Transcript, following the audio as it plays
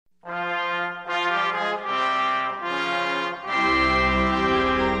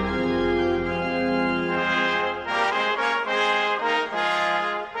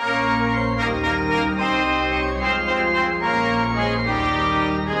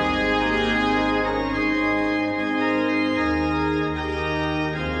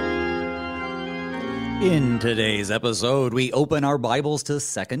In today's episode, we open our Bibles to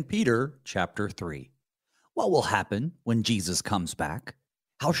 2 Peter chapter 3. What will happen when Jesus comes back?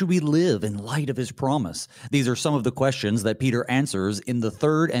 How should we live in light of his promise? These are some of the questions that Peter answers in the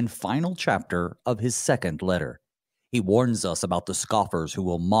third and final chapter of his second letter. He warns us about the scoffers who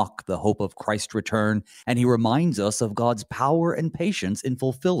will mock the hope of Christ's return, and he reminds us of God's power and patience in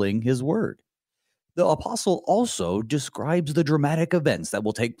fulfilling his word. The apostle also describes the dramatic events that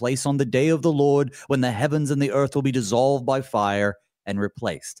will take place on the day of the Lord when the heavens and the earth will be dissolved by fire and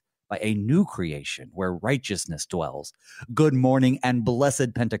replaced by a new creation where righteousness dwells. Good morning and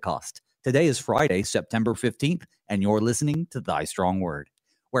blessed Pentecost. Today is Friday, September 15th, and you're listening to Thy Strong Word,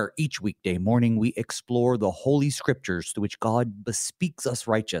 where each weekday morning we explore the Holy Scriptures through which God bespeaks us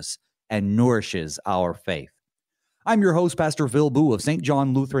righteous and nourishes our faith. I'm your host, Pastor Booe of St.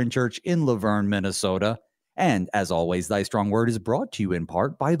 John Lutheran Church in Laverne, Minnesota. And as always, Thy Strong Word is brought to you in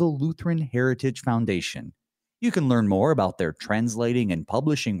part by the Lutheran Heritage Foundation. You can learn more about their translating and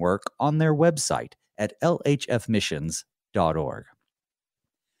publishing work on their website at lhfmissions.org.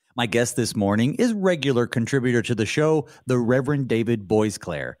 My guest this morning is regular contributor to the show, the Reverend David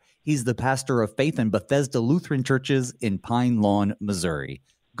Boisclair. He's the pastor of faith in Bethesda Lutheran Churches in Pine Lawn, Missouri.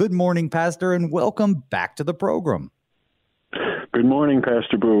 Good morning, Pastor, and welcome back to the program. Good morning,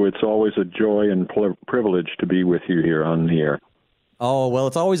 Pastor Booe. It's always a joy and privilege to be with you here on the air. Oh, well,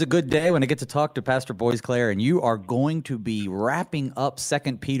 it's always a good day when I get to talk to Pastor Boisclair, and you are going to be wrapping up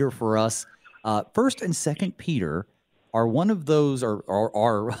 2 Peter for us. 1st and 2 Peter are one of those, or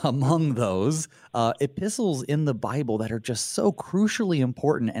are among those epistles in the Bible that are just so crucially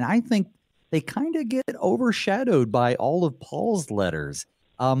important, and I think they kind of get overshadowed by all of Paul's letters.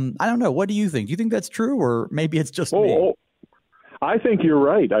 I don't know. What do you think? Do you think that's true, or maybe it's just me? I think you're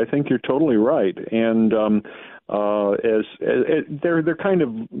right. I think you're totally right. And they're kind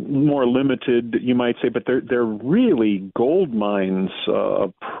of more limited, you might say, but they're really gold mines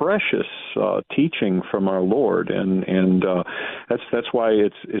of precious teaching from our Lord, and that's why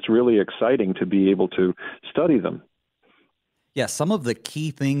it's really exciting to be able to study them. Yeah, some of the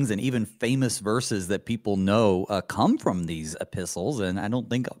key things and even famous verses that people know come from these epistles, and I don't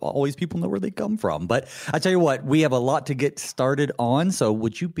think always people know where they come from. But I tell you what, we have a lot to get started on, so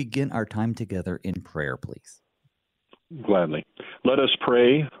would you begin our time together in prayer, please? Gladly. Let us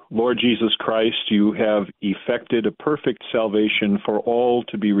pray. Lord Jesus Christ, you have effected a perfect salvation for all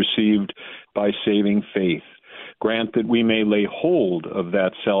to be received by saving faith. Grant that we may lay hold of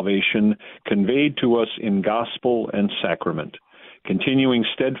that salvation conveyed to us in gospel and sacrament, continuing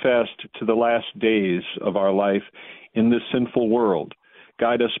steadfast to the last days of our life in this sinful world.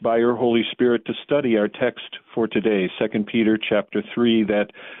 Guide us by your Holy Spirit to study our text for today, 2 Peter chapter 3,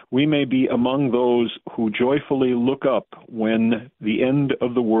 that we may be among those who joyfully look up when the end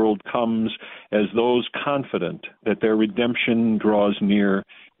of the world comes, as those confident that their redemption draws near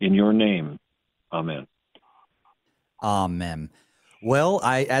in your name. Amen. Amen. Well,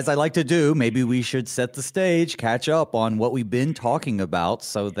 as I like to do, maybe we should set the stage, catch up on what we've been talking about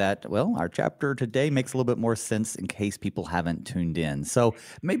so that, well, our chapter today makes a little bit more sense in case people haven't tuned in. So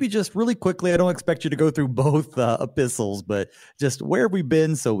maybe just really quickly, I don't expect you to go through both epistles, but just where have we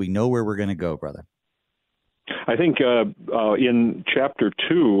been so we know where we're going to go, brother? I think in chapter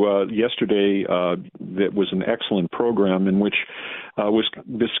 2, yesterday, that was an excellent program in which was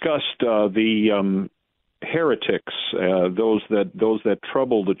discussed the heretics, those that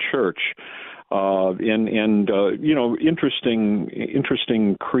trouble the church,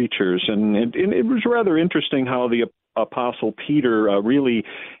 interesting creatures, and it was rather interesting how the Apostle Peter really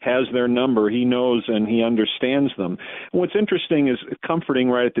has their number. He knows and he understands them. And what's interesting is comforting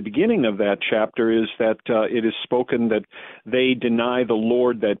right at the beginning of that chapter is that it is spoken that they deny the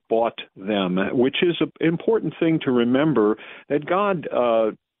Lord that bought them, which is an important thing to remember, that God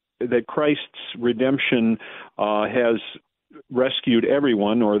that Christ's redemption has rescued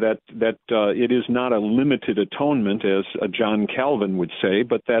everyone, or that it is not a limited atonement, as John Calvin would say,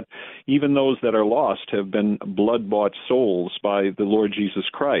 but that even those that are lost have been blood-bought souls by the Lord Jesus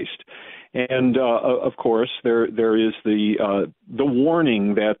Christ. And of course, there is the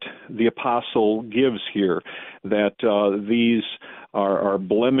warning that the apostle gives here, that these are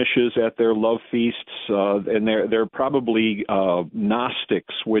blemishes at their love feasts, and they're probably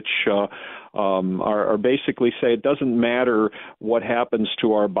Gnostics, which are basically say it doesn't matter what happens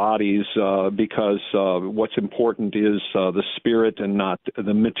to our bodies because what's important is the spirit and not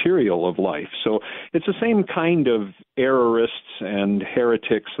the material of life. So it's the same kind of errorists and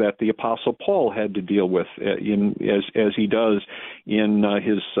heretics that the Apostle Paul had to deal with as he does in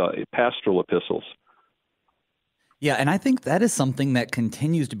his pastoral epistles. Yeah, and I think that is something that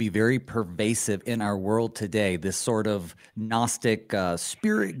continues to be very pervasive in our world today. This sort of Gnostic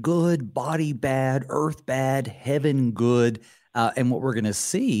spirit good, body bad, earth bad, heaven good. And what we're going to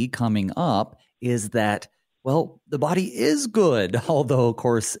see coming up is that, well, the body is good, although, of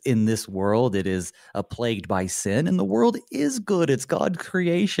course, in this world it is plagued by sin, and the world is good. It's God's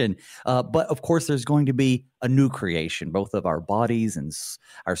creation. But, of course, there's going to be a new creation. Both of our bodies and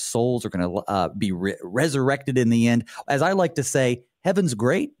our souls are going to be resurrected in the end. As I like to say, heaven's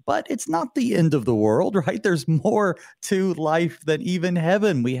great, but it's not the end of the world, right? There's more to life than even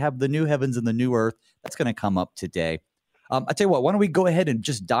heaven. We have the new heavens and the new earth. That's going to come up today. I tell you what, why don't we go ahead and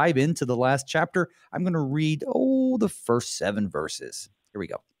just dive into the last chapter? I'm going to read, the first 7 verses. Here we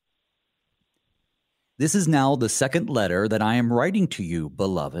go. This is now the second letter that I am writing to you,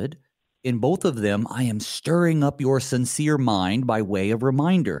 beloved. In both of them, I am stirring up your sincere mind by way of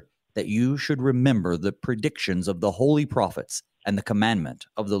reminder that you should remember the predictions of the holy prophets and the commandment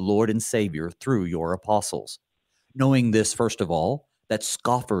of the Lord and Savior through your apostles. Knowing this, first of all, that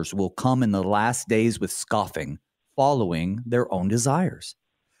scoffers will come in the last days with scoffing, following their own desires.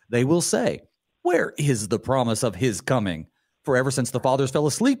 They will say, where is the promise of his coming? For ever since the fathers fell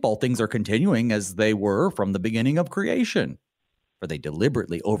asleep, all things are continuing as they were from the beginning of creation. For they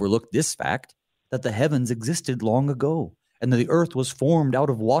deliberately overlooked this fact, that the heavens existed long ago, and that the earth was formed out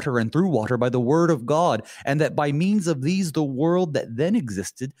of water and through water by the word of God, and that by means of these the world that then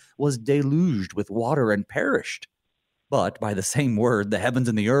existed was deluged with water and perished. But by the same word, the heavens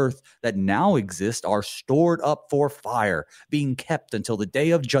and the earth that now exist are stored up for fire, being kept until the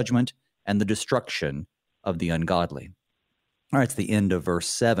day of judgment and the destruction of the ungodly. All right, it's the end of verse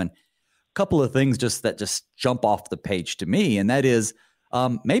 7. A couple of things that just jump off the page to me, and that is,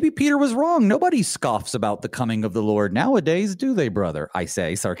 maybe Peter was wrong. Nobody scoffs about the coming of the Lord nowadays, do they, brother? I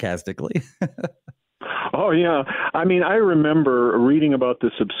say sarcastically. Oh, yeah. I mean, I remember reading about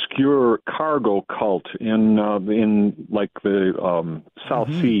this obscure cargo cult in like the South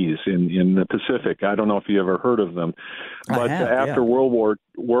Seas in the Pacific. I don't know if you ever heard of them, but after World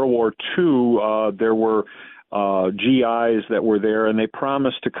War II, there were GIs that were there, and they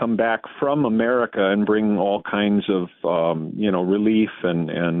promised to come back from America and bring all kinds of relief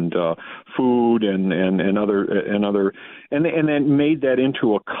and food and other and then made that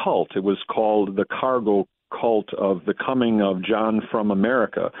into a cult. It was called the Cargo Cult of the Coming of John from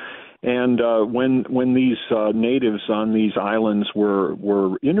America. And when these natives on these islands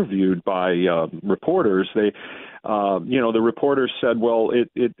were interviewed by reporters, the reporters said, well,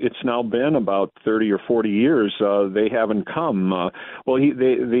 it's now been about 30 or 40 years. They haven't come.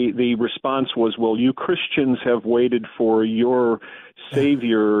 The response was, well, you Christians have waited for your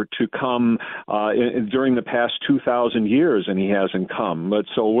Savior to come during the past 2,000 years, and he hasn't come. But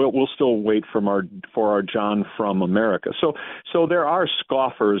so we'll still wait for our John from America. So there are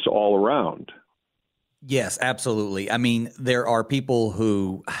scoffers all around. Yes, absolutely. I mean, there are people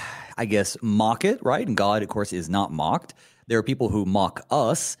who, I guess, mock it, right? And God, of course, is not mocked. There are people who mock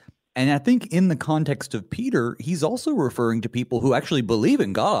us. And I think in the context of Peter, he's also referring to people who actually believe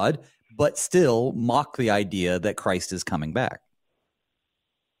in God, but still mock the idea that Christ is coming back.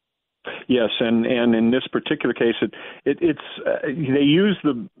 Yes, and in this particular case,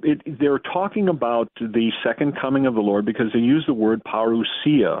 they're talking about the second coming of the Lord because they use the word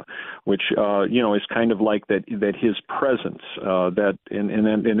parousia, which is kind of like that his presence. And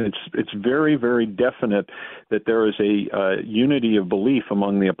it's very, very definite that there is a unity of belief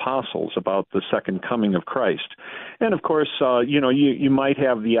among the apostles about the second coming of Christ. And of course, you might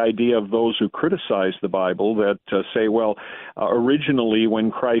have the idea of those who criticize the Bible that say, well, originally when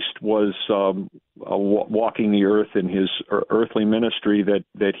Christ was walking the earth in his earthly ministry,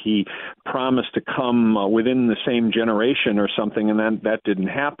 that he promised to come within the same generation or something, and then that didn't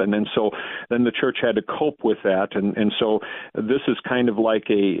happen. And so then the church had to cope with that. And so this is kind of like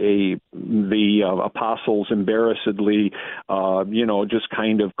the apostles embarrassedly, just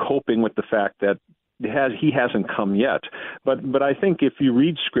kind of coping with the fact that he hasn't come yet. But I think if you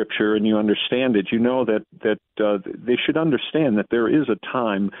read Scripture and you understand it, you know that they should understand that there is a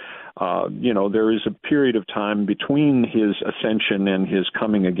time, there is a period of time between his ascension and his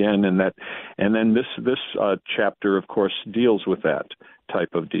coming again, and then this chapter, of course, deals with that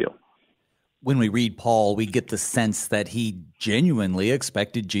type of deal. When we read Paul, we get the sense that he genuinely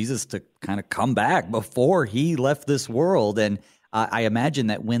expected Jesus to kind of come back before he left this world. And I imagine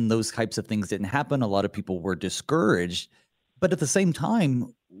that when those types of things didn't happen, a lot of people were discouraged. But at the same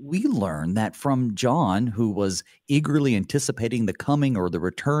time, we learn that from John, who was eagerly anticipating the coming or the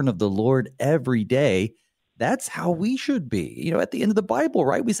return of the Lord every day, that's how we should be. At the end of the Bible,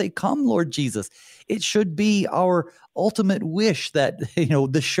 right? We say, "Come, Lord Jesus." It should be our ultimate wish that,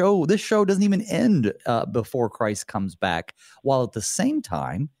 this show doesn't even end before Christ comes back, while at the same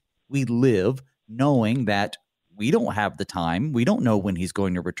time, we live knowing that we don't have the time. We don't know when he's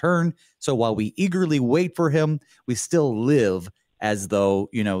going to return. So while we eagerly wait for him, we still live as though,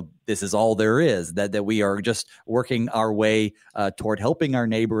 this is all there is, that we are just working our way toward helping our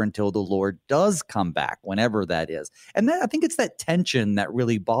neighbor until the Lord does come back, whenever that is. And I think it's that tension that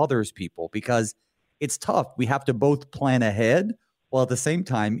really bothers people, because it's tough. We have to both plan ahead while at the same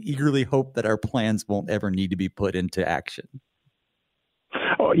time eagerly hope that our plans won't ever need to be put into action.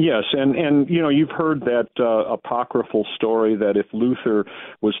 Oh, yes, and you've heard that apocryphal story that if Luther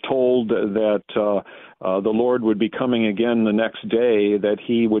was told that the Lord would be coming again the next day, that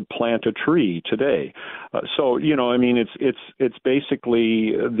he would plant a tree today. It's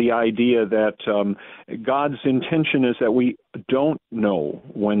basically the idea that God's intention is that we don't know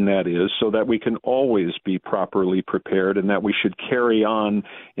when that is, so that we can always be properly prepared, and that we should carry on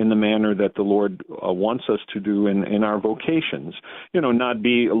in the manner that the Lord wants us to do in our vocations. Not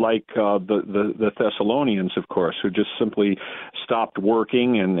be like the Thessalonians, of course, who just simply stopped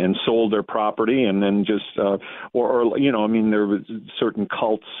working and sold their property, and then just there were certain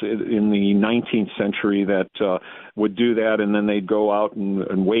cults in the 19th century that would do that, and then they'd go out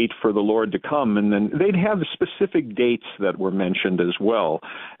and wait for the Lord to come, and then they'd have specific dates that were mentioned as well.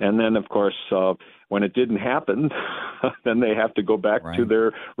 And then, of course, when it didn't happen, then they have to go back to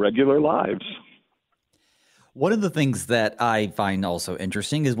their regular lives. One of the things that I find also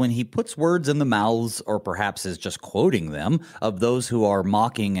interesting is when he puts words in the mouths, or perhaps is just quoting them, of those who are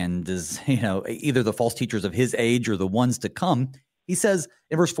mocking and is, either the false teachers of his age or the ones to come. He says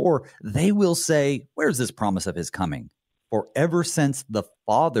in verse 4, "They will say, 'Where's this promise of his coming? For ever since the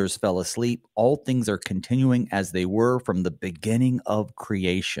fathers fell asleep, all things are continuing as they were from the beginning of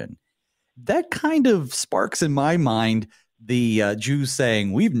creation.'" That kind of sparks in my mind the Jews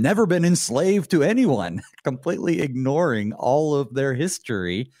saying, "We've never been enslaved to anyone," completely ignoring all of their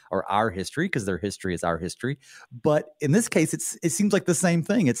history, or our history, because their history is our history. But in this case, it seems like the same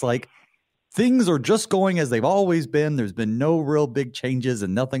thing. It's like things are just going as they've always been. There's been no real big changes,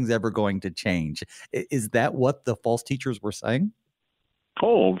 and nothing's ever going to change. Is that what the false teachers were saying?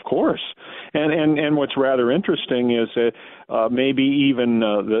 Oh, of course. And what's rather interesting is that maybe even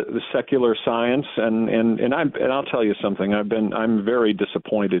the secular science, and I'll tell you something. I'm very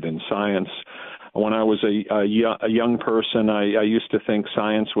disappointed in science. When I was a young person, I used to think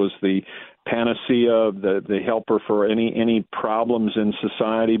science was the panacea, the helper for any problems in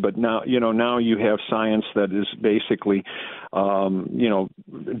society. But now you have science that is basically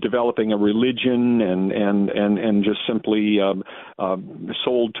developing a religion and just simply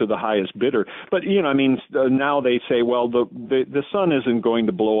sold to the highest bidder. But now they say, well, the sun isn't going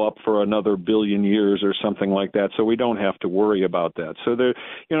to blow up for another billion years or something like that, so we don't have to worry about that. So there,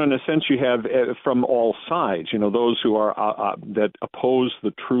 in a sense, you have from all sides, those who are that oppose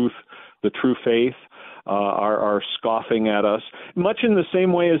the true faith, are scoffing at us, much in the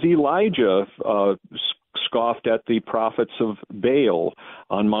same way as Elijah scoffed at the prophets of Baal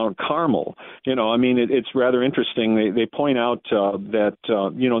on Mount Carmel. It's rather interesting. They point out that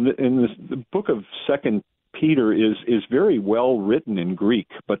in the book of 2 Peter is very well written in Greek,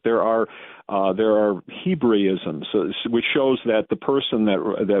 but there are Hebraisms, which shows that the person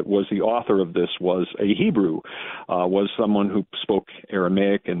that was the author of this was a Hebrew, was someone who spoke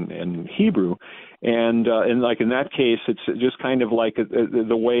Aramaic and Hebrew. And like in that case, it's just kind of like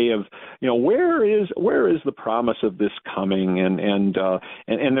the way of, where is the promise of this coming? And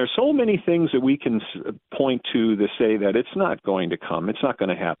there's so many things that we can point to say that it's not going to come, it's not going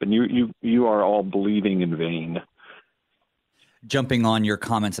to happen. You are all believing in vain. Jumping on your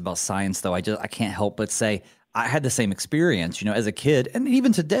comments about science, though, I can't help but say I had the same experience, as a kid, and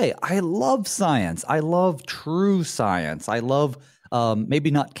even today. I love science. I love true science. I love maybe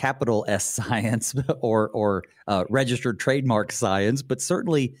not capital S science or registered trademark science, but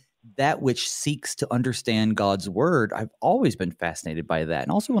certainly that which seeks to understand God's word. I've always been fascinated by that,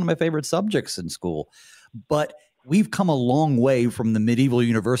 and also one of my favorite subjects in school. But we've come a long way from the medieval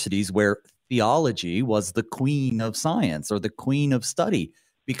universities where theology was the queen of science or the queen of study,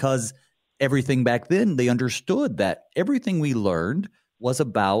 because everything back then, they understood that everything we learned was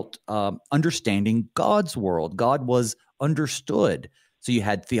about understanding God's world. God was understood. So you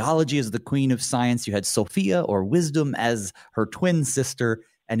had theology as the queen of science. You had Sophia, or wisdom, as her twin sister,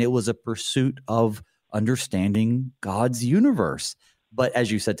 and it was a pursuit of understanding God's universe. But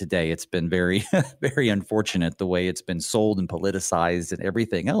as you said today, it's been very, very unfortunate the way it's been sold and politicized and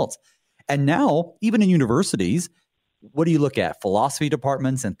everything else. And now, even in universities, what do you look at? Philosophy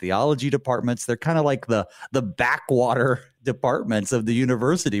departments and theology departments. They're kind of like the backwater departments of the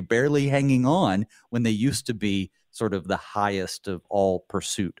university, barely hanging on when they used to be sort of the highest of all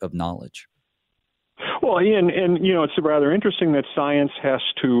pursuit of knowledge. Well, and you know, it's rather interesting that science has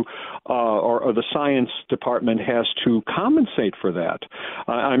to, or the science department has to compensate for that.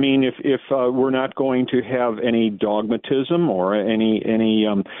 I mean, if we're not going to have any dogmatism or any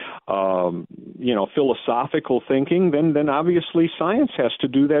you know, philosophical thinking, then obviously science has to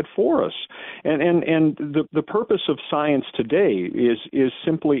do that for us. And the purpose of science today is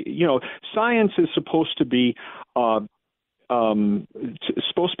simply, you know, science is supposed to be it's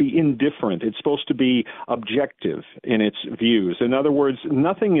supposed to be indifferent. It's supposed to be objective in its views. In other words,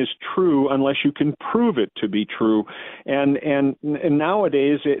 nothing is true unless you can prove it to be true. And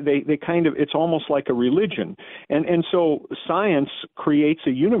nowadays, they kind of, it's almost like a religion. And so science creates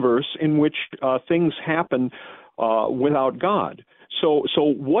a universe in which things happen without God. So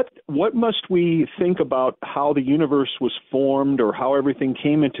what must we think about how the universe was formed or how everything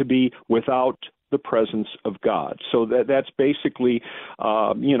came into be without the presence of God? So that's basically,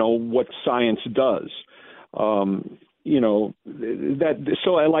 you know, what science does. You know, that,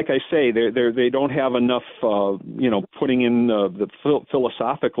 so like I say, they don't have enough, you know, putting in the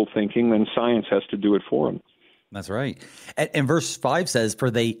philosophical thinking, then science has to do it for them. That's right. And verse 5 says,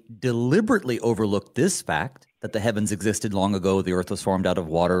 "For they deliberately overlooked this fact, that the heavens existed long ago, the earth was formed out of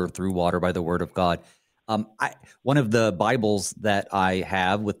water, through water by the word of God." One of the Bibles that I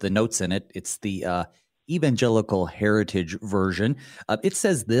have with the notes in it, it's the Evangelical Heritage Version. It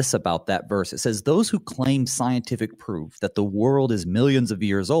says this about that verse. It says, "Those who claim scientific proof that the world is millions of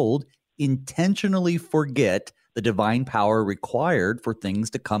years old intentionally forget the divine power required for things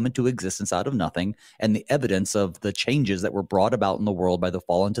to come into existence out of nothing and the evidence of the changes that were brought about in the world by the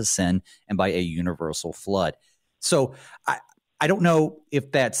fall into sin and by a universal flood." So I don't know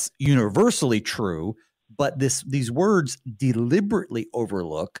if that's universally true, but these words deliberately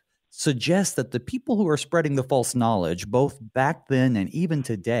overlook suggest that the people who are spreading the false knowledge, both back then and even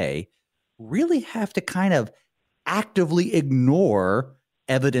today, really have to kind of actively ignore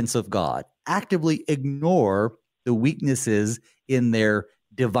evidence of God, actively ignore the weaknesses in their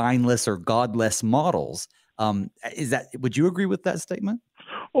divineless or godless models. Would you agree with that statement?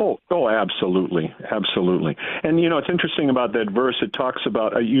 Oh, absolutely. Absolutely. And, you know, it's interesting about that verse. It talks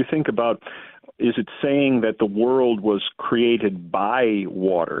about, you think about, is it saying that the world was created by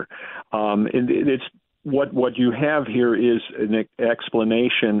water? It's what you have here is an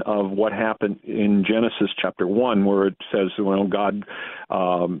explanation of what happened in Genesis chapter 1, where it says, well, God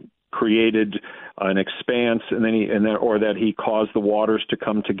created an expanse, and that he caused the waters to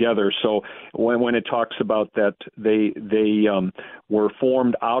come together. So when it talks about that, they were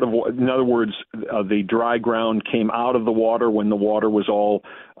formed out of, in other words, the dry ground came out of the water when the water was all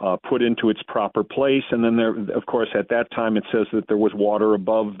put into its proper place, and then there, of course, at that time it says that there was water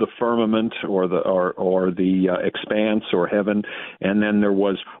above the firmament or the expanse or heaven, and then there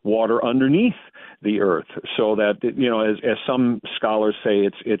was water underneath the earth. So that, you know, as some scholars say,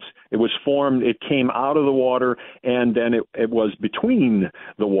 it was formed, it came out of the water, and then it was between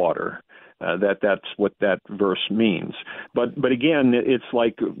the water. That's what that verse means. But again, it's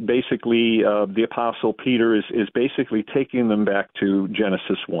like basically the Apostle Peter is basically taking them back to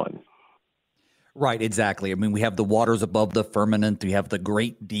Genesis 1. Right, exactly. I mean, we have the waters above the firmament, we have the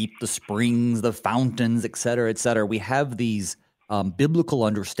great deep, the springs, the fountains, et cetera, et cetera. We have these biblical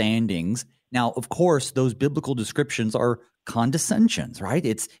understandings. Now, of course, those biblical descriptions are condescensions, right?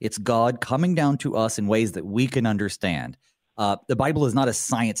 It's God coming down to us in ways that we can understand. The Bible is not a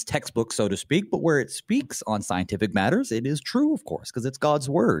science textbook, so to speak, but where it speaks on scientific matters, it is true, of course, because it's God's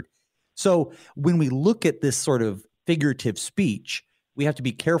word. So when we look at this sort of figurative speech, we have to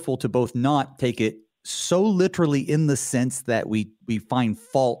be careful to both not take it so literally in the sense that we find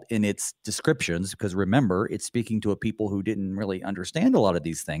fault in its descriptions, because remember, it's speaking to a people who didn't really understand a lot of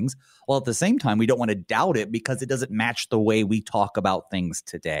these things, while at the same time, we don't want to doubt it because it doesn't match the way we talk about things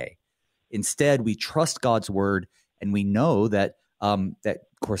today. Instead, we trust God's word, and we know that, of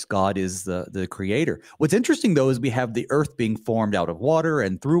course, God is the creator. What's interesting, though, is we have the earth being formed out of water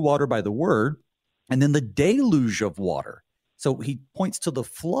and through water by the word, and then the deluge of water. So he points to the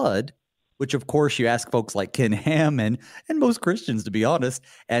flood, which, of course, you ask folks like Ken Ham and most Christians, to be honest,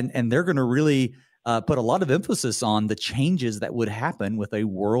 and they're going to really put a lot of emphasis on the changes that would happen with a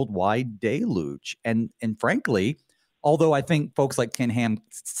worldwide deluge. And frankly, although I think folks like Ken Ham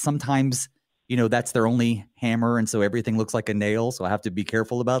sometimes, you know, that's their only hammer, and so everything looks like a nail, so I have to be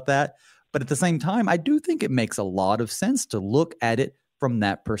careful about that. But at the same time, I do think it makes a lot of sense to look at it from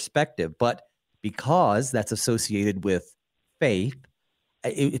that perspective. But because that's associated with faith,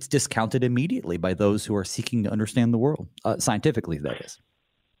 it's discounted immediately by those who are seeking to understand the world, scientifically, that is.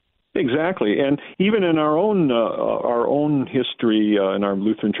 Exactly, and even in our own history in our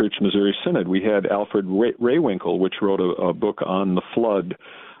Lutheran Church Missouri Synod, we had Alfred Rehwinkel, which wrote a book on the flood.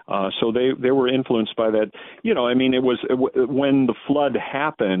 So they were influenced by that. I mean, it was when the flood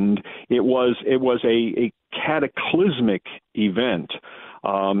happened. It was a cataclysmic event.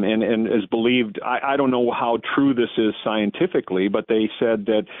 And is believed, I don't know how true this is scientifically, but they said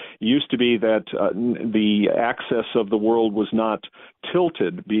that it used to be that the axis of the world was not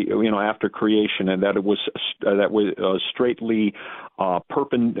tilted, after creation, and that it was straightly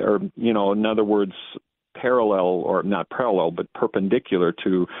perpendicular, in other words, parallel, or not parallel, but perpendicular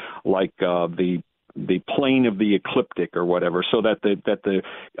to like the plane of the ecliptic or whatever, so that the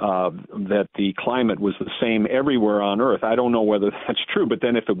climate was the same everywhere on Earth. I don't know whether that's true, but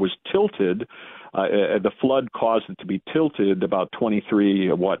then if it was tilted, the flood caused it to be tilted about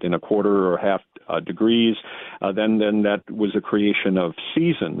 23 and a quarter or half degrees. Then that was a creation of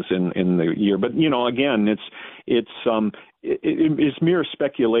seasons in the year. But again, it is mere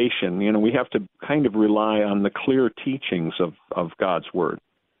speculation. We have to kind of rely on the clear teachings of God's word.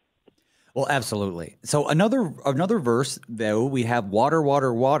 Well, absolutely. So another verse, though, we have water,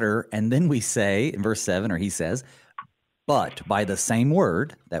 water, water, and then we say in verse 7, or he says, but by the same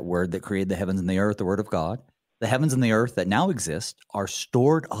word, that word that created the heavens and the earth, the word of God, the heavens and the earth that now exist are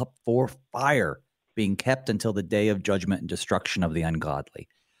stored up for fire, being kept until the day of judgment and destruction of the ungodly.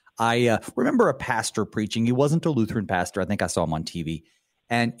 I remember a pastor preaching. He wasn't a Lutheran pastor. I think I saw him on TV.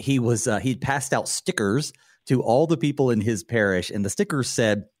 And he'd passed out stickers to all the people in his parish, and the stickers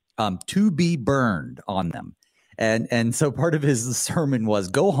said, to be burned on them. And so part of his sermon was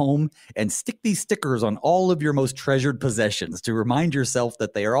go home and stick these stickers on all of your most treasured possessions to remind yourself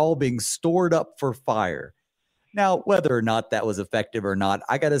that they are all being stored up for fire. Now, whether or not that was effective or not,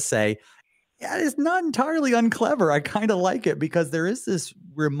 I got to say, it's not entirely unclever. I kind of like it because there is this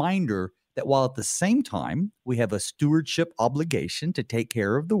reminder that while at the same time we have a stewardship obligation to take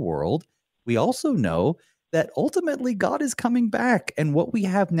care of the world, we also know that ultimately God is coming back, and what we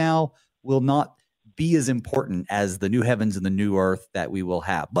have now will not be as important as the new heavens and the new earth that we will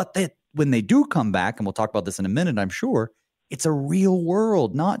have. But that when they do come back, and we'll talk about this in a minute, I'm sure, it's a real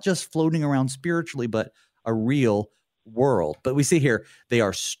world, not just floating around spiritually, but a real world. But we see here, they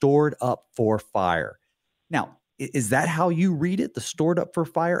are stored up for fire. Now, is that how you read it, the stored up for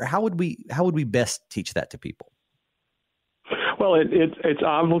fire? How would we best teach that to people? Well, it's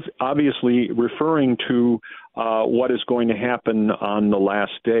obviously referring to what is going to happen on the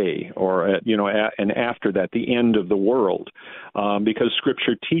last day, or and after that, the end of the world, because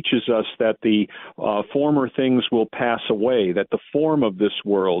Scripture teaches us that the former things will pass away, that the form of this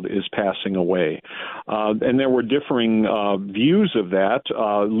world is passing away, and there were differing views of that.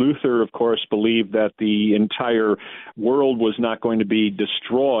 Luther, of course, believed that the entire world was not going to be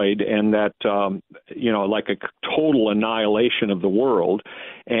destroyed, and that like a total annihilation of the world,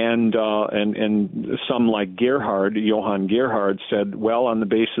 and some like Johann Gerhard said, well, on the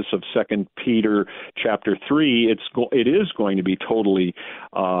basis of 2 Peter chapter 3, it is going to be totally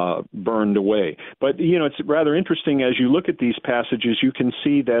burned away. But it's rather interesting as you look at these passages. You can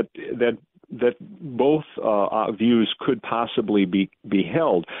see that both views could possibly be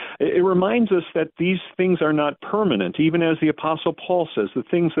held. It reminds us that these things are not permanent, even as the Apostle Paul says, the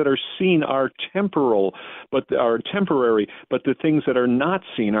things that are seen are temporary, but the things that are not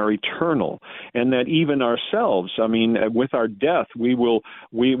seen are eternal, and that even ourselves, with our death, we will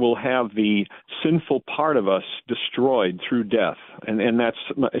have the sinful part of us destroyed through death, and that's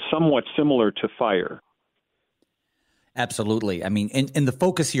somewhat similar to fire. Absolutely. And the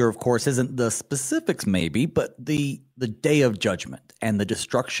focus here, of course, isn't the specifics maybe, but the day of judgment and the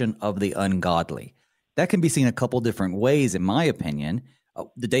destruction of the ungodly. That can be seen a couple different ways, in my opinion.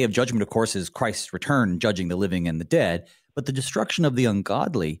 The day of judgment, of course, is Christ's return, judging the living and the dead. But the destruction of the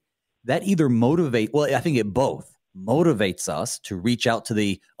ungodly, that either I think it both motivates us to reach out to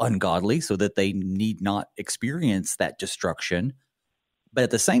the ungodly so that they need not experience that destruction. But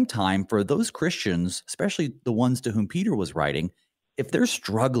at the same time, for those Christians, especially the ones to whom Peter was writing, if they're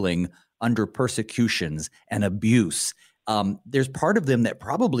struggling under persecutions and abuse, there's part of them that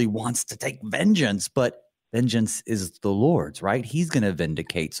probably wants to take vengeance, but vengeance is the Lord's, right? He's going to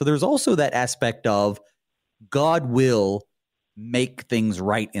vindicate. So there's also that aspect of God will make things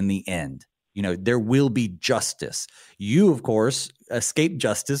right in the end. There will be justice. You, of course, escape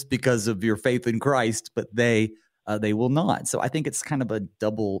justice because of your faith in Christ, but they will not. So I think it's kind of a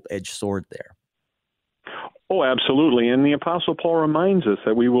double-edged sword there. Oh, absolutely. And the Apostle Paul reminds us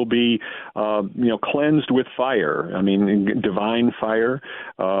that we will be, cleansed with fire. I mean, divine fire.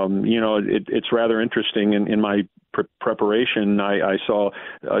 It's rather interesting. In my preparation, I saw,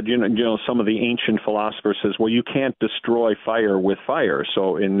 some of the ancient philosophers says, well, you can't destroy fire with fire.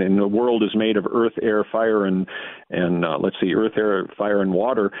 So, in the world is made of earth, air, fire, and earth, air, fire, and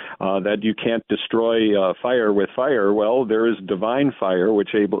water. That you can't destroy fire with fire. Well, there is divine fire,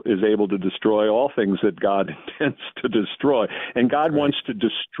 which is able to destroy all things that God intends to destroy, and God wants to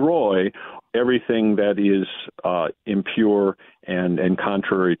destroy everything that is impure and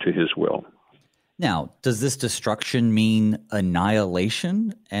contrary to His will. Now, does this destruction mean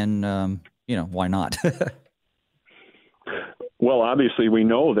annihilation? And, why not? Well, obviously, we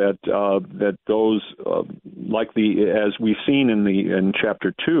know that those, as we've seen in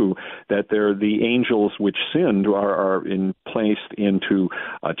chapter 2, that they're the angels which sinned are placed into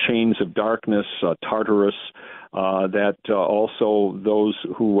chains of darkness, Tartarus. That also those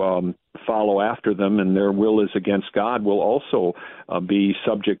who follow after them and their will is against God will also be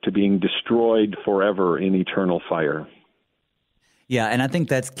subject to being destroyed forever in eternal fire. Yeah, and I think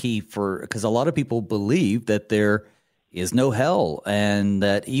that's key because a lot of people believe that there is no hell, and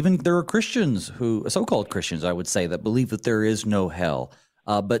that even there are Christians so-called Christians, I would say, that believe that there is no hell.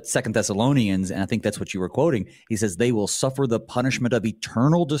 But 2 Thessalonians, and I think that's what you were quoting, he says they will suffer the punishment of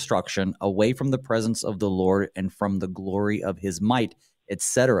eternal destruction away from the presence of the Lord and from the glory of His might,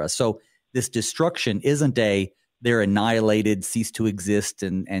 etc. So this destruction isn't they're annihilated, cease to exist,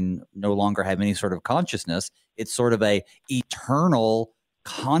 and no longer have any sort of consciousness. It's sort of a eternal,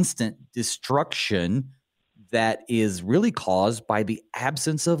 constant destruction that is really caused by the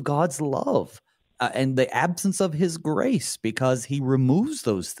absence of God's love and the absence of His grace, because He removes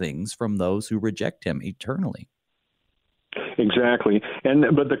those things from those who reject Him eternally. Exactly,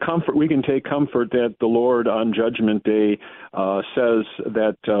 but the comfort we can take comfort that the Lord on Judgment Day says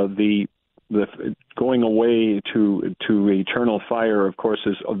that the going away to eternal fire, of course,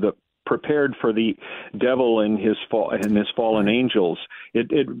 is prepared for the devil and his fallen angels.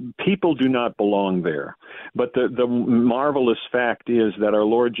 People do not belong there. But the marvelous fact is that our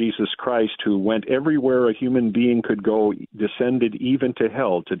Lord Jesus Christ, who went everywhere a human being could go, descended even to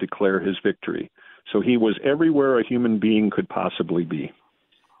hell to declare His victory. So He was everywhere a human being could possibly be.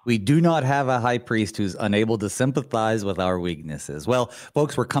 We do not have a high priest who's unable to sympathize with our weaknesses. Well,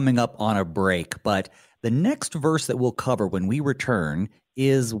 folks, we're coming up on a break, but the next verse that we'll cover when we return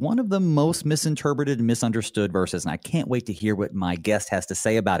is one of the most misinterpreted and misunderstood verses, and I can't wait to hear what my guest has to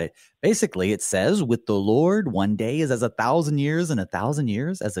say about it. Basically, it says, with the Lord, one day is as 1,000 years, and 1,000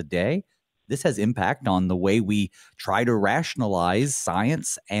 years as a day. This has impact on the way we try to rationalize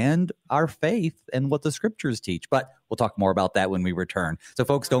science and our faith and what the scriptures teach. But we'll talk more about that when we return. So,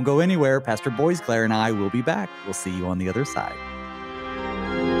 folks, don't go anywhere. Pastor Boisclair and I will be back. We'll see you on the other side.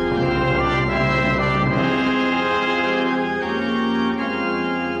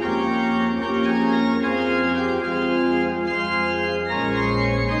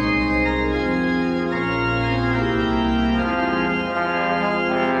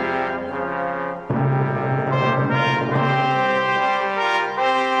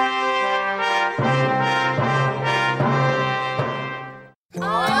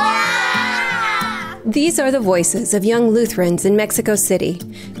 These are the voices of young Lutherans in Mexico City,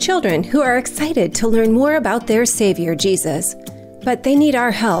 children who are excited to learn more about their Savior, Jesus. But they need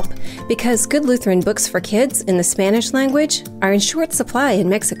our help because good Lutheran books for kids in the Spanish language are in short supply in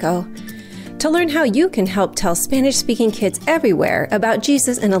Mexico. To learn how you can help tell Spanish-speaking kids everywhere about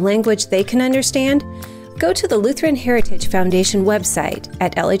Jesus in a language they can understand, go to the Lutheran Heritage Foundation website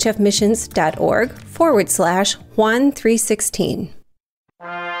at lhfmissions.org/Juan 316.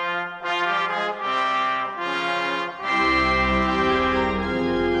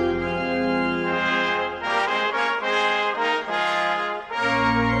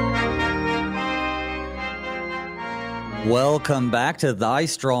 Welcome back to Thy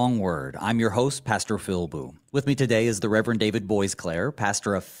Strong Word. I'm your host, Pastor Phil Booe. With me today is the Reverend David Boisclair,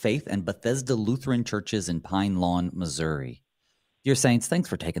 pastor of Faith and Bethesda Lutheran Churches in Pine Lawn, Missouri. Dear Saints, thanks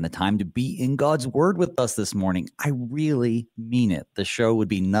for taking the time to be in God's Word with us this morning. I really mean it. The show would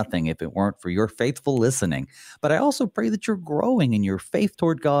be nothing if it weren't for your faithful listening. But I also pray that you're growing in your faith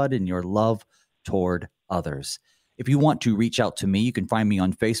toward God and your love toward others. If you want to reach out to me, you can find me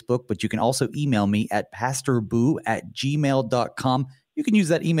on Facebook, but you can also email me at pastorboo@gmail.com. You can use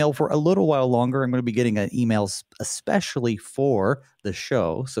that email for a little while longer. I'm going to be getting an email especially for the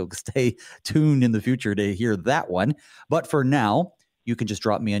show, so stay tuned in the future to hear that one. But for now, you can just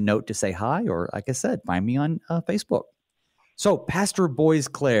drop me a note to say hi, or like I said, find me on Facebook. So, Pastor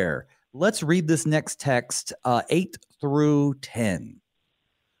Boisclair, Let's read this next text, 8 through 10.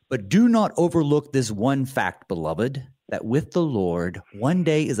 But do not overlook this one fact, beloved, that with the Lord, one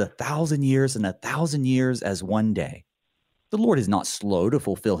day is 1,000 years, and 1,000 years as one day. The Lord is not slow to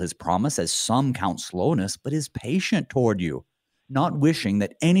fulfill his promise, as some count slowness, but is patient toward you, not wishing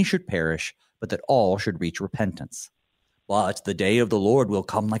that any should perish, but that all should reach repentance. But the day of the Lord will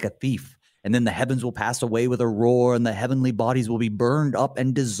come like a thief, and then the heavens will pass away with a roar, and the heavenly bodies will be burned up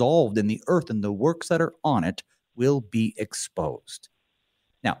and dissolved in the earth, and the works that are on it will be exposed.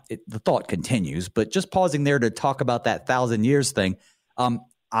 Now, the thought continues, but just pausing there to talk about that 1,000 years thing,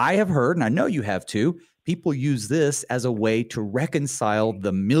 I have heard, and I know you have too, people use this as a way to reconcile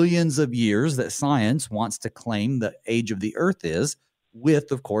the millions of years that science wants to claim the age of the earth is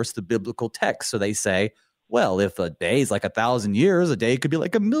with, of course, the biblical text. So they say, well, if a day is like 1,000 years, a day could be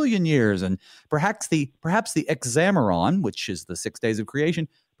like 1,000,000 years. And perhaps the hexameron, which is the 6 days of creation,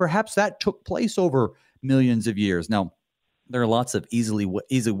 perhaps that took place over millions of years. Now, there are lots of easy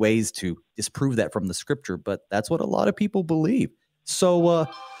ways to disprove that from the scripture, but that's what a lot of people believe. So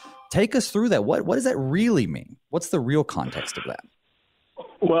take us through that. What does that really mean? What's the real context of that?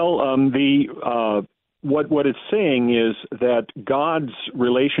 Well, what it's saying is that God's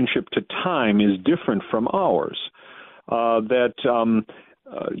relationship to time is different from ours. I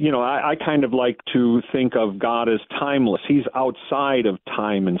kind of like to think of God as timeless. He's outside of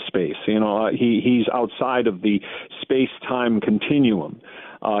time and space. He's outside of the space-time continuum.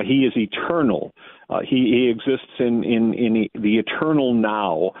 He is eternal. He exists in the eternal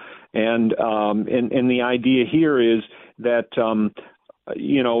now. And the idea here is that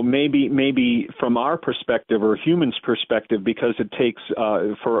maybe from our perspective or humans' perspective, because it takes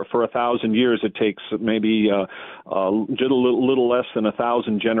for 1,000 years, it takes maybe just a little less than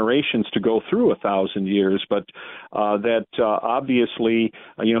 1,000 generations to go through 1,000 years. But obviously,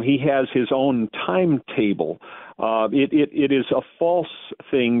 he has his own timetable. It is a false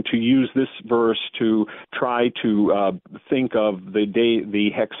thing to use this verse to try to think of the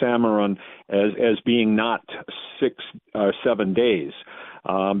hexameron as being not 6 or 7 days.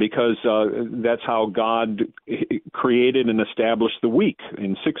 Because that's how God created and established the week.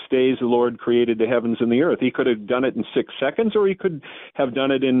 In 6 days, the Lord created the heavens and the earth. He could have done it in 6 seconds, or he could have done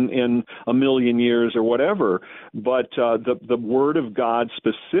it in 1,000,000 years or whatever. But the Word of God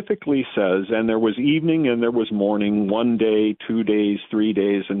specifically says, and there was evening and there was morning, 1 day, 2 days, 3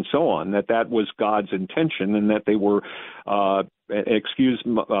 days, and so on, that was God's intention, and that they were an excuse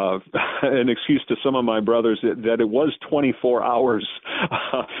to some of my brothers that it was 24 hours,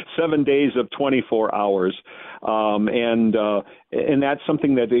 7 days of 24 hours, and that's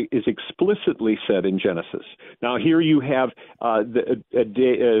something that is explicitly said in Genesis. Now here you have a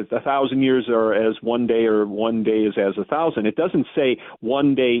day, 1,000 years are as 1 day, or 1 day is as 1,000. It doesn't say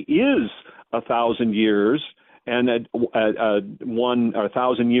 1 day is 1,000 years. And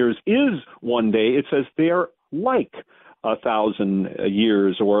 1,000 years is 1 day. It says they're like 1,000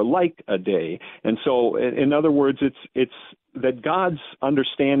 years, or like a day. And so, in other words, it's that God's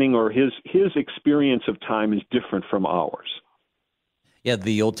understanding or his experience of time is different from ours. Yeah,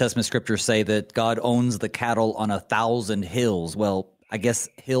 the Old Testament scriptures say that God owns the cattle on 1,000 hills. Well, I guess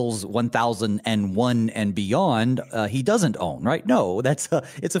hills 1,001 and beyond, he doesn't own, right? No, it's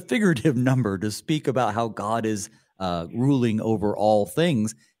a figurative number to speak about how God is ruling over all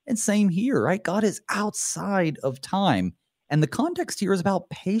things. And same here, right? God is outside of time. And the context here is about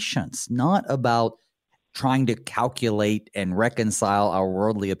patience, not about trying to calculate and reconcile our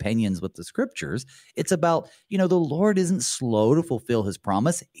worldly opinions with the scriptures. It's about, the Lord isn't slow to fulfill his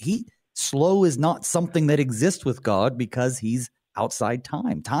promise. Slow is not something that exists with God because he's outside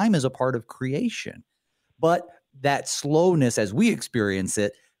time. Time is a part of creation. But that slowness, as we experience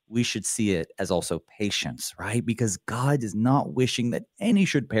it, we should see it as also patience, right? Because God is not wishing that any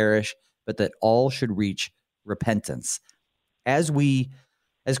should perish, but that all should reach repentance. As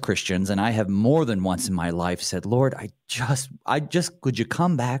Christians, and I have more than once in my life said, Lord, I just, could you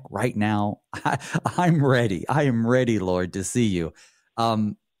come back right now? I'm ready. I am ready, Lord, to see you.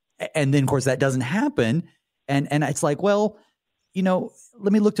 And then, of course, that doesn't happen. And it's like, well,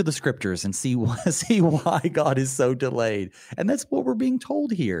 let me look to the scriptures and see why God is so delayed. And that's what we're being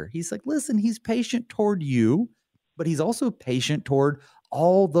told here. He's like, listen, he's patient toward you, but he's also patient toward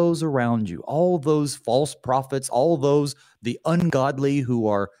all those around you, all those false prophets, all those, the ungodly who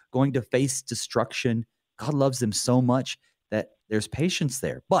are going to face destruction. God loves them so much that there's patience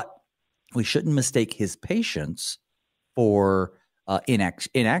there. But we shouldn't mistake his patience for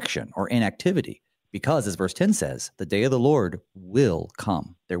inaction or inactivity. Because, as verse 10 says, the day of the Lord will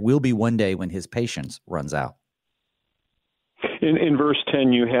come. There will be one day when his patience runs out. In verse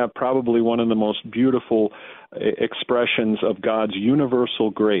 10, you have probably one of the most beautiful expressions of God's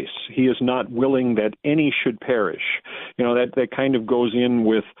universal grace. He is not willing that any should perish. You know, that kind of goes in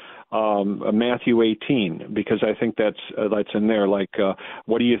with Matthew 18, because I think that's in there. Like,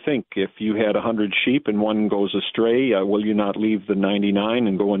 what do you think if you had 100 sheep and one goes astray? Will you not leave the 99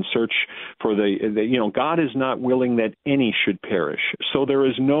 and go and search for the God is not willing that any should perish. So there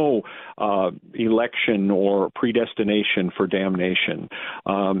is no election or predestination for damnation.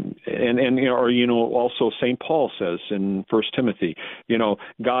 Also St. Paul says in 1 Timothy,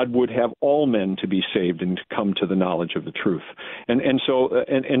 God would have all men to be saved and to come to the knowledge of the truth. And so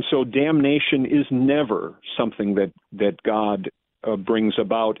damnation is never something that God brings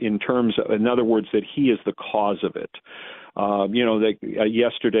about in other words, that He is the cause of it.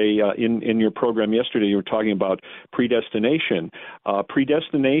 Yesterday in your program yesterday, you were talking about predestination.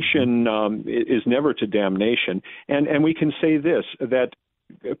 Predestination is never to damnation, and we can say this, that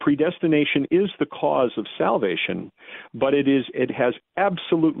predestination is the cause of salvation, but it has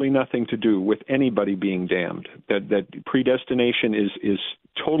absolutely nothing to do with anybody being damned. That predestination is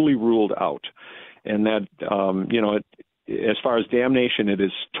totally ruled out, and that as far as damnation, it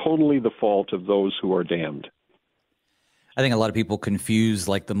is totally the fault of those who are damned. I think a lot of people confuse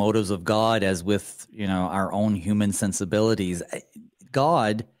like the motives of God as with, our own human sensibilities.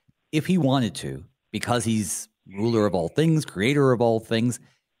 God, if He wanted to, because He's ruler of all things, creator of all things,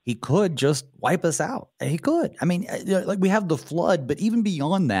 He could just wipe us out. He could. I mean, like we have the flood, but even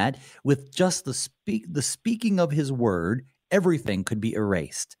beyond that, with just the speaking of His word, everything could be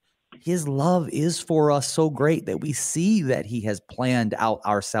erased. His love is for us so great that we see that He has planned out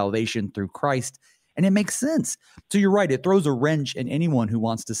our salvation through Christ. And it makes sense. So you're right. It throws a wrench in anyone who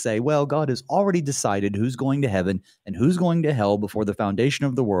wants to say, well, God has already decided who's going to heaven and who's going to hell before the foundation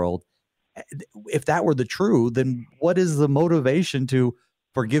of the world. If that were the true, then what is the motivation to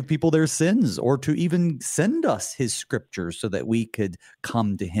forgive people their sins or to even send us His scriptures so that we could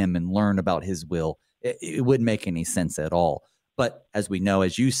come to Him and learn about His will? It wouldn't make any sense at all. But as we know,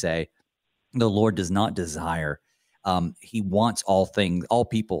 as you say, the Lord does not desire. He wants all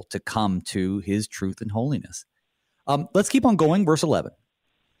people to come to His truth and holiness. Let's keep on going. Verse 11.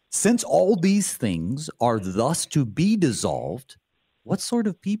 Since all these things are thus to be dissolved, what sort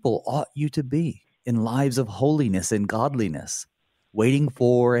of people ought you to be in lives of holiness and godliness, waiting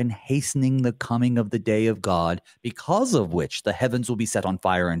for and hastening the coming of the day of God, because of which the heavens will be set on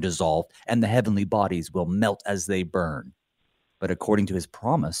fire and dissolved, and the heavenly bodies will melt as they burn? But according to His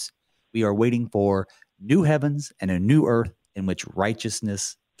promise, we are waiting for new heavens and a new earth in which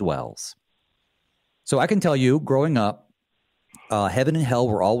righteousness dwells. So I can tell you, growing up, heaven and hell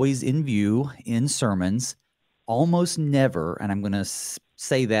were always in view in sermons. Almost never, and I'm going to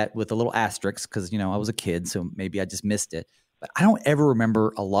say that with a little asterisk because, I was a kid, so maybe I just missed it. But I don't ever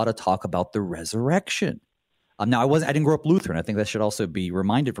remember a lot of talk about the resurrection. Now, I didn't grow up Lutheran. I think that should also be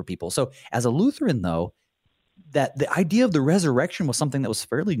reminded for people. So as a Lutheran, though, that the idea of the resurrection was something that was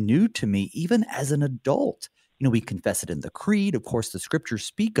fairly new to me, even as an adult. We confess it in the creed. Of course, the scriptures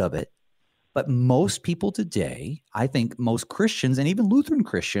speak of it. But most people today, I think most Christians and even Lutheran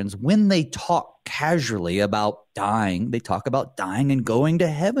Christians, when they talk casually about dying, they talk about dying and going to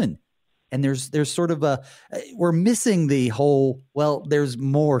heaven. And there's sort of we're missing the whole, well, there's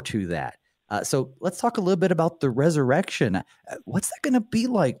more to that. So let's talk a little bit about the resurrection. What's that going to be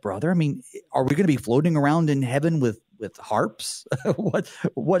like, brother? I mean, are we going to be floating around in heaven with harps?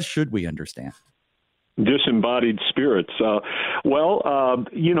 What should we understand? Disembodied spirits. I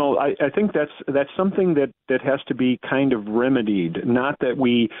think that's something that has to be kind of remedied. Not that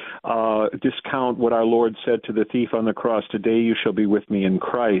we discount what our Lord said to the thief on the cross, "Today you shall be with me in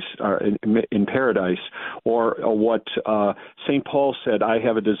Christ, in paradise," or what St. Paul said, "I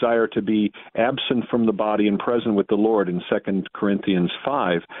have a desire to be absent from the body and present with the Lord" in 2 Corinthians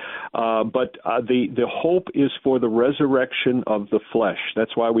 5. But the hope is for the resurrection of the flesh.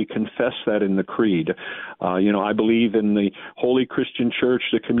 That's why we confess that in the creed. I believe in the Holy Christian Church,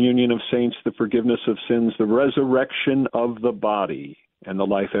 the communion of saints, the forgiveness of sins, the resurrection of the body, and the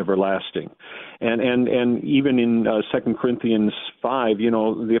life everlasting. And even in 2 Corinthians 5,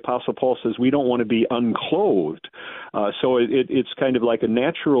 the Apostle Paul says we don't want to be unclothed. So it's kind of like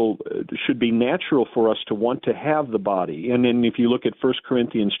should be natural for us to want to have the body. And then if you look at 1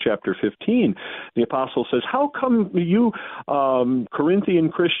 Corinthians chapter 15, the Apostle says, how come you Corinthian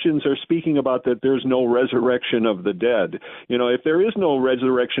Christians are speaking about that there's no resurrection of the dead? If there is no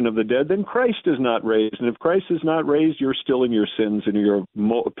resurrection of the dead, then Christ is not raised. And if Christ is not raised, you're still in your sins and you're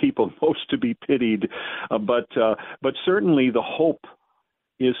people most to be pitied. But certainly the hope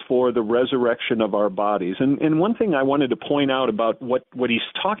is for the resurrection of our bodies. And one thing I wanted to point out about what he's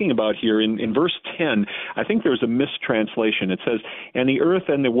talking about here in verse 10, I think there's a mistranslation. It says, "And the earth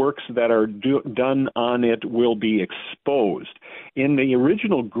and the works that are done on it will be exposed." In the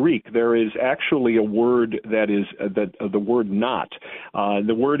original Greek, there is actually a word that is the word "not."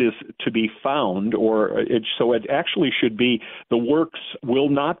 The word is to be found, so it actually should be the works will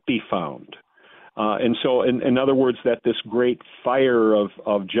not be found. And so, in other words, that this great fire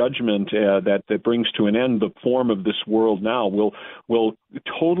of judgment that brings to an end the form of this world now will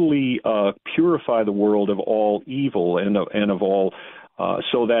totally purify the world of all evil and of all,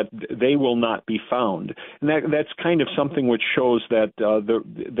 so that they will not be found. And that's kind of something which shows that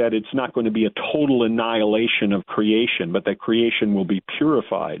that it's not going to be a total annihilation of creation, but that creation will be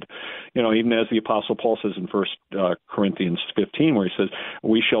purified. Even as the Apostle Paul says in 1 Corinthians 15, where he says,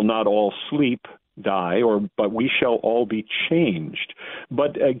 "We shall not all sleep, die, but we shall all be changed."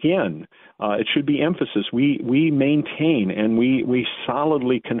 But again, it should be emphasis. We maintain and we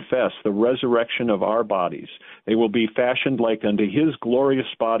solidly confess the resurrection of our bodies. They will be fashioned like unto his glorious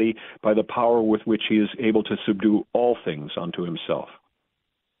body by the power with which he is able to subdue all things unto himself.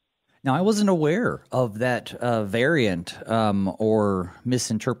 Now, I wasn't aware of that variant or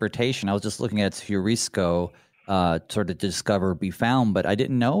misinterpretation. I was just looking at Heurisco sort of discover, be found, but I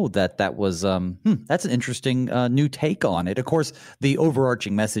didn't know that was, that's an interesting new take on it. Of course, the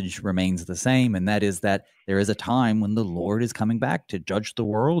overarching message remains the same, and that is that there is a time when the Lord is coming back to judge the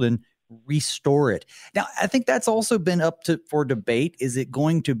world and restore it. Now, I think that's also been up for debate. Is it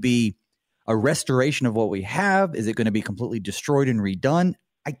going to be a restoration of what we have? Is it going to be completely destroyed and redone?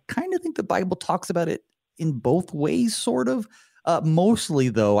 I kind of think the Bible talks about it in both ways, sort of. Mostly,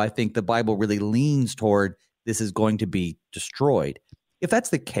 though, I think the Bible really leans toward this is going to be destroyed. If that's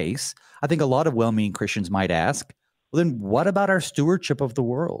the case, I think a lot of well-meaning Christians might ask, well, then what about our stewardship of the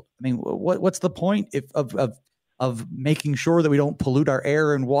world? I mean, what's the point of making sure that we don't pollute our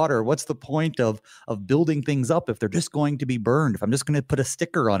air and water? What's the point of building things up if they're just going to be burned? If I'm just going to put a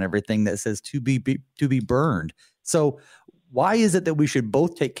sticker on everything that says to be burned. So why is it that we should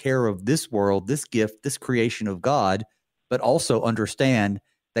both take care of this world, this gift, this creation of God, but also understand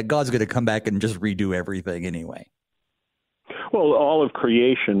that God's going to come back and just redo everything anyway? Well, all of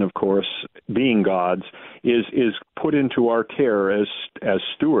creation, of course, being God's, is put into our care as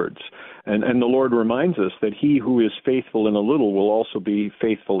stewards. And the Lord reminds us that he who is faithful in a little will also be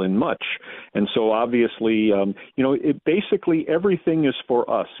faithful in much. And so obviously, basically everything is for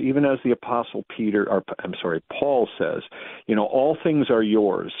us, even as the Apostle Paul says, all things are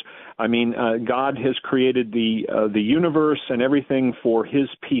yours. I mean, God has created the universe and everything for his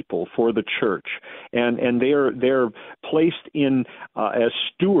people, for the church. And they're placed in as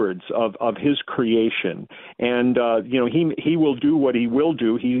stewards of his creation. And, he will do what he will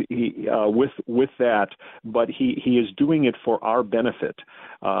do with that, but he is doing it for our benefit.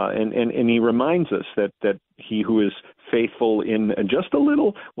 And he reminds us that he who is faithful in just a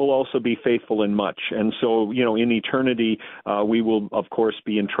little will also be faithful in much. And so, in eternity, we will, of course,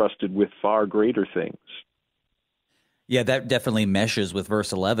 be entrusted with far greater things. Yeah, that definitely meshes with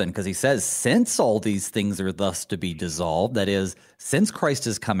verse 11, because he says, since all these things are thus to be dissolved, that is, since Christ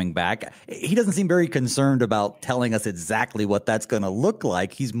is coming back, he doesn't seem very concerned about telling us exactly what that's going to look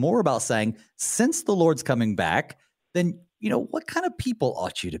like. He's more about saying, since the Lord's coming back, then, what kind of people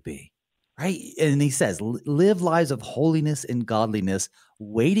ought you to be, right? And he says, live lives of holiness and godliness,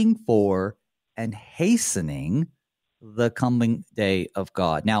 waiting for and hastening the coming day of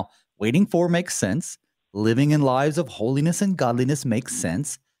God. Now, waiting for makes sense. Living in lives of holiness and godliness makes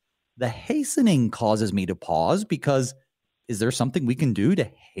sense. The hastening causes me to pause, because is there something we can do to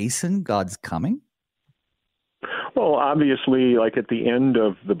hasten God's coming? Well, obviously, like at the end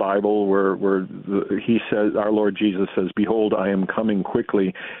of the Bible where he says, our Lord Jesus says, "Behold, I am coming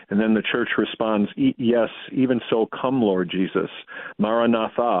quickly." And then the church responds, "Yes, even so, come, Lord Jesus.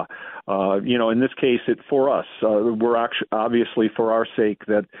 Maranatha." In this case, for us, we're actually, obviously for our sake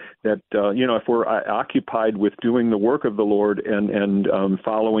that if we're occupied with doing the work of the Lord and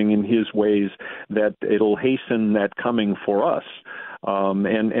following in his ways, that it'll hasten that coming for us.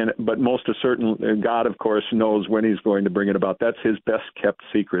 But most of certain, God, of course, knows when he's going to bring it about. That's his best kept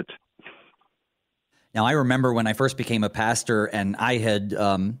secret. Now, I remember when I first became a pastor, and I had,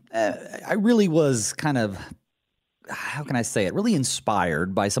 I really was kind of, how can I say it, really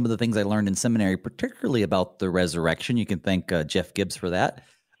inspired by some of the things I learned in seminary, particularly about the resurrection. You can thank Jeff Gibbs for that.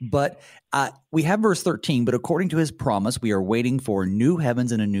 But we have verse 13, but according to his promise, we are waiting for new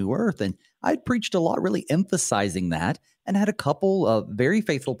heavens and a new earth. And I'd preached a lot really emphasizing that, and had a couple of very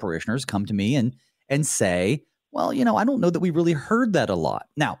faithful parishioners come to me and say, Well, I don't know that we really heard that a lot.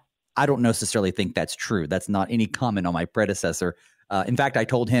 Now, I don't necessarily think that's true. That's not any comment on my predecessor. In fact, I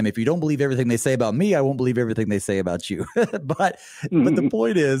told him, if you don't believe everything they say about me, I won't believe everything they say about you. But the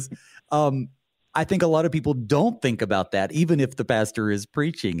point is, I think a lot of people don't think about that, even if the pastor is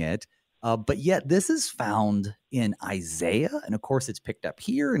preaching it. But yet this is found in Isaiah. And of course, it's picked up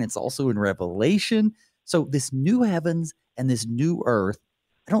here, and it's also in Revelation. So this new heavens and this new earth,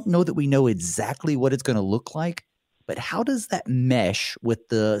 I don't know that we know exactly what it's going to look like, but how does that mesh with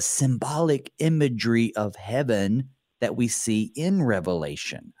the symbolic imagery of heaven that we see in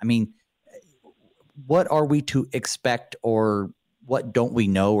Revelation? I mean, what are we to expect, or what don't we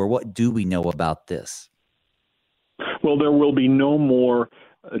know, or what do we know about this? Well, there will be no more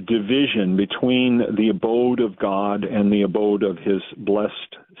division between the abode of God and the abode of his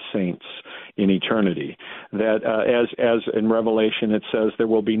blessed saints in eternity. That as in Revelation it says, there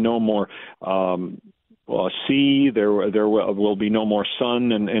will be no more sea, there will be no more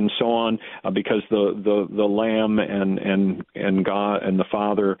sun, and so on, because the Lamb and God and the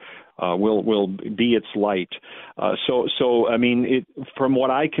Father will be its light. So I mean, from what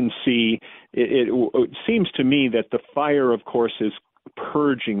I can see, it seems to me that the fire, of course, is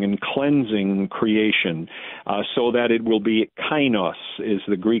purging and cleansing creation, so that it will be kainos is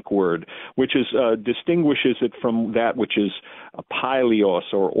the Greek word, which is distinguishes it from that which is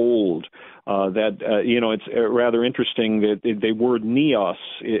palios or old. It's rather interesting that the word neos,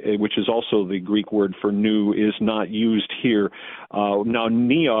 which is also the Greek word for new, is not used here. Now,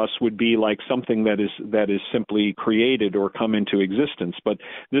 neos would be like something that is simply created or come into existence, but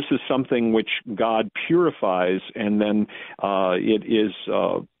this is something which God purifies, and then it is.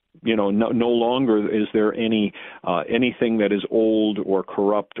 No longer is there anything that is old or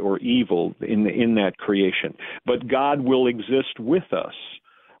corrupt or evil in that creation. But God will exist with us.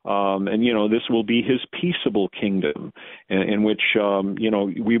 This will be his peaceable kingdom in which,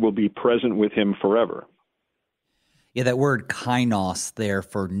 we will be present with him forever. Yeah, that word kainos there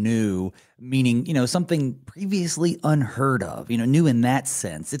for new, meaning, something previously unheard of, new in that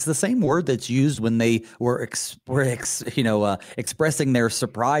sense. It's the same word that's used when they were expressing their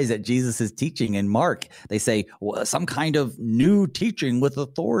surprise at Jesus's teaching in Mark. They say, well, some kind of new teaching with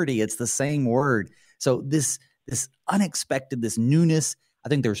authority. It's the same word. So this unexpected, this newness, I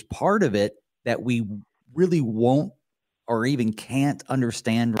think there's part of it that we really won't or even can't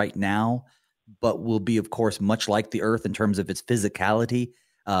understand right now, but will be, of course, much like the earth in terms of its physicality.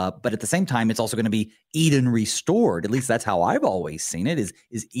 But at the same time, it's also going to be Eden restored. At least that's how I've always seen it. Is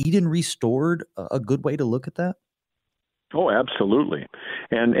Eden restored a good way to look at that? Oh, absolutely.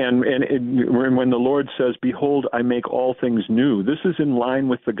 And when the Lord says, "Behold, I make all things new," this is in line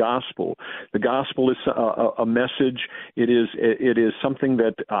with the gospel. The gospel is a message. It is something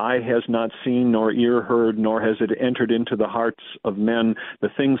that eye has not seen, nor ear heard, nor has it entered into the hearts of men, the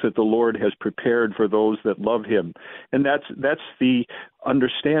things that the Lord has prepared for those that love him. And that's the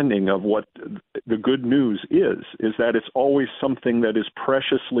understanding of what the good news is that it's always something that is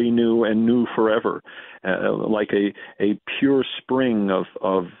preciously new and new forever, like a pure spring of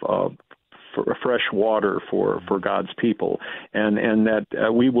fresh water for God's people, and that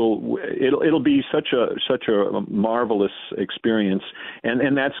it'll be such a marvelous experience,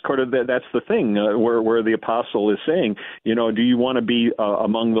 and that's that's the thing where the apostle is saying, do you want to be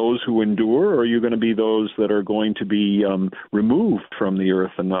among those who endure, or are you going to be those that are going to be removed from the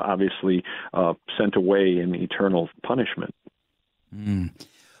earth and obviously sent away in eternal punishment?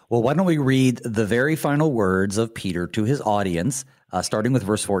 Well, why don't we read the very final words of Peter to his audience, starting with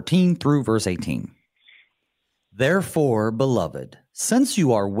verse 14 through verse 18. Therefore, beloved, since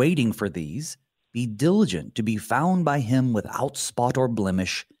you are waiting for these, be diligent to be found by him without spot or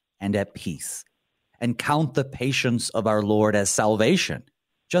blemish and at peace, and count the patience of our Lord as salvation,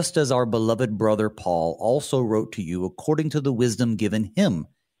 just as our beloved brother Paul also wrote to you according to the wisdom given him,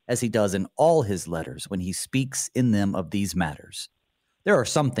 as he does in all his letters when he speaks in them of these matters. There are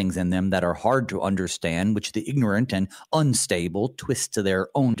some things in them that are hard to understand, which the ignorant and unstable twist to their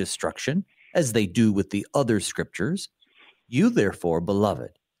own destruction, as they do with the other scriptures. You, therefore,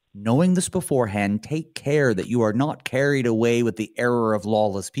 beloved, knowing this beforehand, take care that you are not carried away with the error of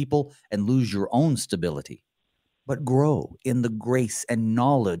lawless people and lose your own stability, but grow in the grace and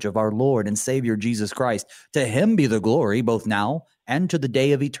knowledge of our Lord and Savior Jesus Christ. To him be the glory, both now and to the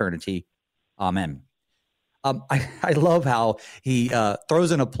day of eternity. Amen. I love how he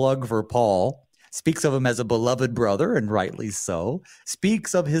throws in a plug for Paul, speaks of him as a beloved brother, and rightly so,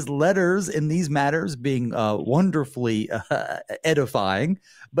 speaks of his letters in these matters being wonderfully edifying.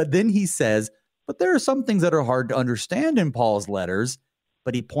 But then he says, but there are some things that are hard to understand in Paul's letters,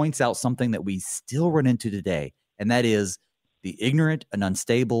 but he points out something that we still run into today. and that is the ignorant and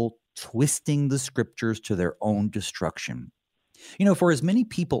unstable twisting the scriptures to their own destruction. For as many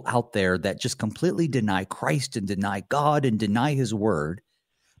people out there that just completely deny Christ and deny God and deny his word,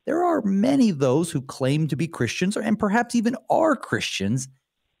 there are many of those who claim to be Christians and perhaps even are Christians,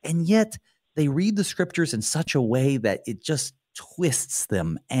 and yet they read the scriptures in such a way that it just twists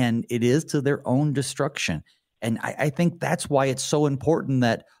them, and it is to their own destruction. And I think that's why it's so important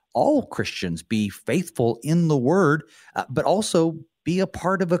that all Christians be faithful in the word, but also be a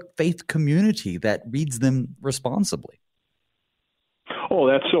part of a faith community that reads them responsibly. Oh,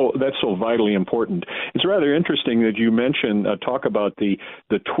 that's so vitally important. It's rather interesting that you mention talk about the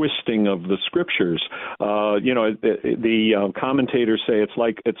twisting of the scriptures. The commentators say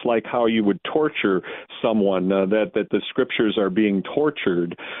it's like how you would torture someone, that the scriptures are being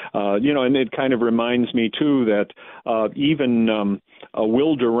tortured. And it kind of reminds me too that even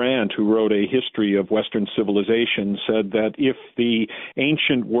Will Durant, who wrote a history of Western civilization, said that if the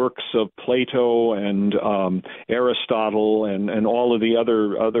ancient works of Plato and Aristotle and all of the other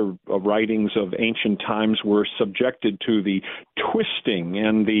writings of ancient times were subjected to the twisting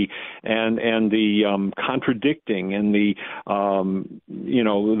and the contradicting and the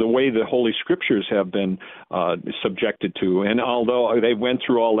way the Holy Scriptures have been subjected to, and although they went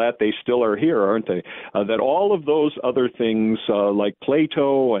through all that, they still are here, aren't they? That all of those other things like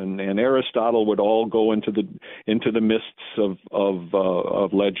Plato and Aristotle would all go into the mists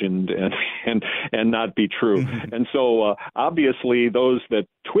of legend and not be true. And so obviously those that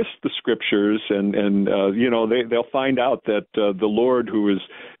twist the scriptures and they'll find out that the Lord, who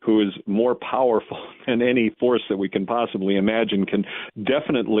is more powerful than any force that we can possibly imagine, can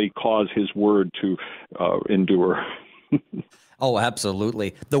definitely cause his word to endure. Oh,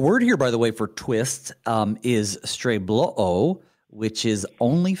 absolutely. The word here, by the way, for twist is strebloo, which is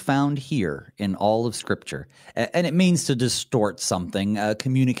only found here in all of Scripture. And it means to distort something,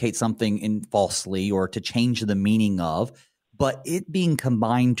 communicate something falsely, or to change the meaning of. But it being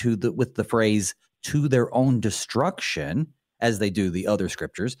combined with the phrase "to their own destruction," as they do the other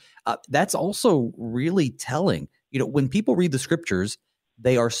scriptures, that's also really telling. When people read the scriptures,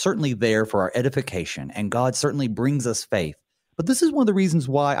 they are certainly there for our edification, and God certainly brings us faith. But this is one of the reasons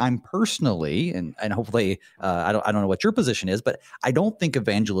why I'm personally, and hopefully, I don't know what your position is, but I don't think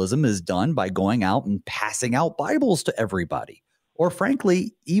evangelism is done by going out and passing out Bibles to everybody, or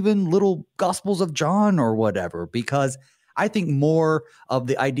frankly, even little Gospels of John or whatever, because I think more of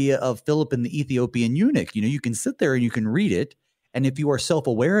the idea of Philip and the Ethiopian eunuch. You can sit there and you can read it, and if you are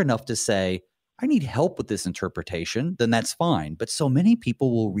self-aware enough to say, I need help with this interpretation, then that's fine. But so many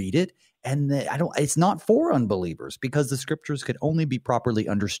people will read it, and it's not for unbelievers, because the scriptures could only be properly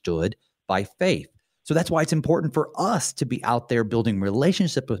understood by faith. So that's why it's important for us to be out there building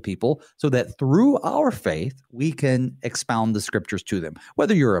relationship with people, so that through our faith, we can expound the scriptures to them,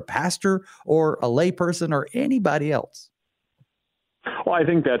 whether you're a pastor or a layperson or anybody else. Well, I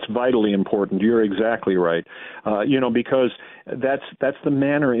think that's vitally important. You're exactly right. Because that's the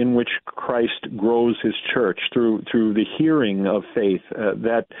manner in which Christ grows his church, through the hearing of faith,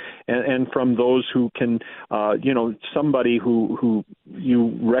 and from those who can, somebody who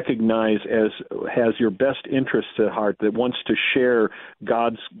you recognize as has your best interests at heart, that wants to share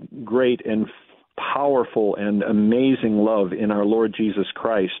God's great and powerful and amazing love in our Lord Jesus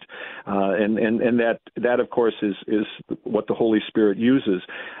Christ, and that of course is what the Holy Spirit uses.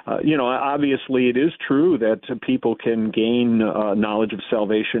 Obviously it is true that people can gain knowledge of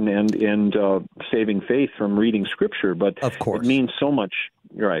salvation and saving faith from reading Scripture, but of course, it means so much,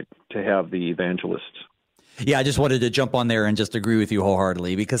 right, to have the evangelists. Yeah, I just wanted to jump on there and just agree with you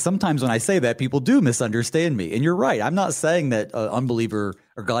wholeheartedly, because sometimes when I say that, people do misunderstand me. And you're right. I'm not saying that an unbeliever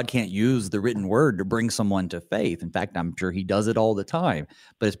or God can't use the written word to bring someone to faith. In fact, I'm sure he does it all the time,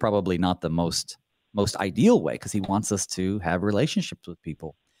 but it's probably not the most ideal way, because he wants us to have relationships with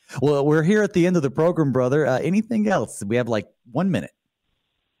people. Well, we're here at the end of the program, brother. Anything else? We have like 1 minute.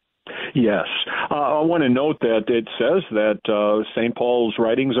 Yes. I want to note that it says that St. Paul's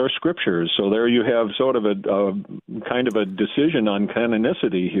writings are scriptures. So there you have sort of a kind of a decision on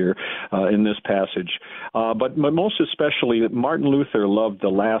canonicity here in this passage. But most especially, Martin Luther loved the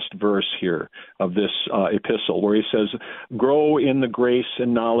last verse here of this epistle, where he says, "Grow in the grace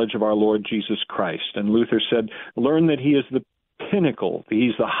and knowledge of our Lord Jesus Christ." And Luther said, "Learn that he is the pinnacle.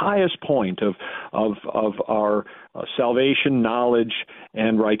 He's the highest point of our salvation, knowledge,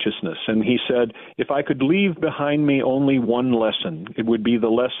 and righteousness." And he said, "If I could leave behind me only one lesson, it would be the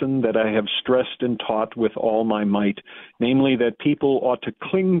lesson that I have stressed and taught with all my might, namely that people ought to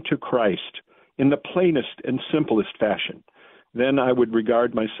cling to Christ in the plainest and simplest fashion. then I would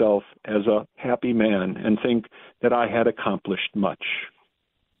regard myself as a happy man and think that I had accomplished much.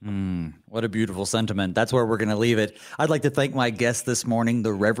 What a beautiful sentiment. That's where we're going to leave it. I'd like to thank my guest this morning,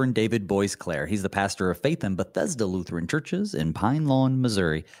 the Reverend David Boisclair. He's the pastor of Faith and Bethesda Lutheran Churches in Pine Lawn,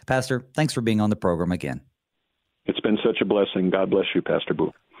 Missouri. Pastor, thanks for being on the program again. It's been such a blessing. God bless you, Pastor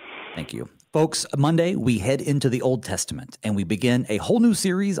Booe. Thank you. Folks, Monday, we head into the Old Testament, and we begin a whole new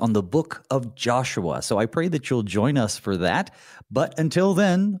series on the book of Joshua. So I pray that you'll join us for that. But until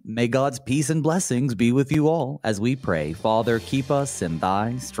then, may God's peace and blessings be with you all as we pray, Father, keep us in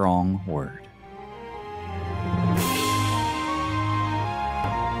thy strong word.